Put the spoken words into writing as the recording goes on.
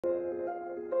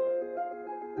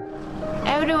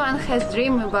Everyone has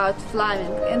dream about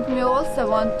flying, and me also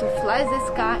want to fly the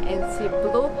sky and see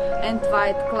blue and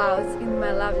white clouds in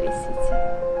my lovely city.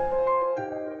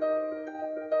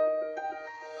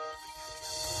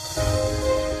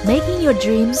 Making your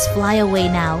dreams fly away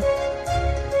now.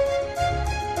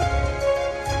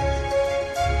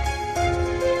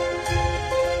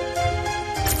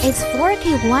 Its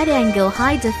 4K wide-angle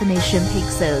high-definition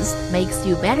pixels makes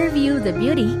you better view the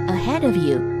beauty ahead of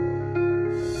you.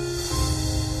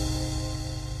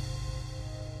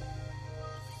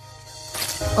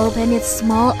 Open its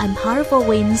small and powerful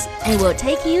wings and it will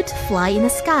take you to fly in the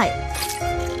sky.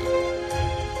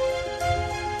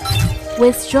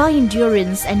 With strong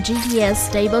endurance and GPS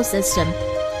stable system,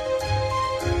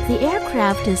 the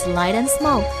aircraft is light and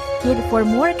small, yet for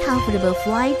more comfortable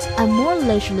flight and more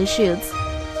leisurely shoots.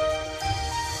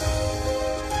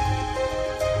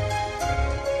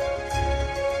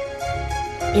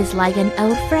 It's like an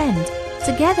old friend.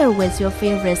 Together with your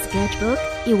favorite sketchbook,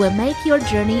 it will make your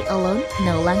journey alone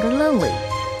no longer lonely.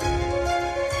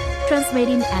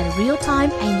 Transmitting at real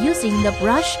time and using the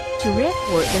brush to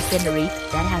record the scenery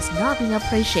that has not been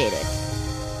appreciated.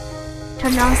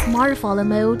 Turn on Smart Follow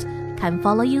mode, can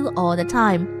follow you all the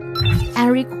time,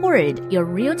 and record your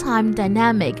real-time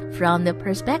dynamic from the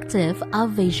perspective of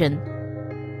vision.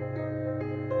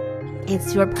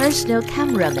 It's your personal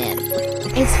cameraman.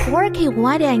 Its 4K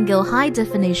wide-angle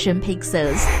high-definition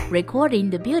pixels recording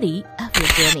the beauty of your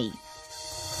journey.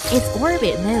 Its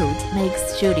orbit mode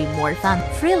makes shooting more fun,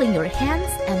 thrilling your hands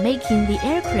and making the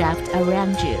aircraft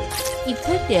around you.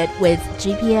 Equipped with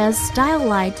GPS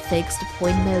Style-Light Fixed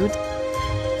Point mode,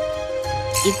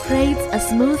 it creates a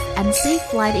smooth and safe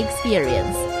flight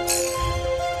experience.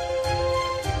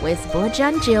 With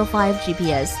Broadens G5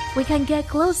 GPS, we can get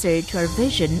closer to our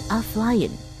vision of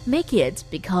flying. Make it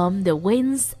become the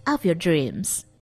wings of your dreams.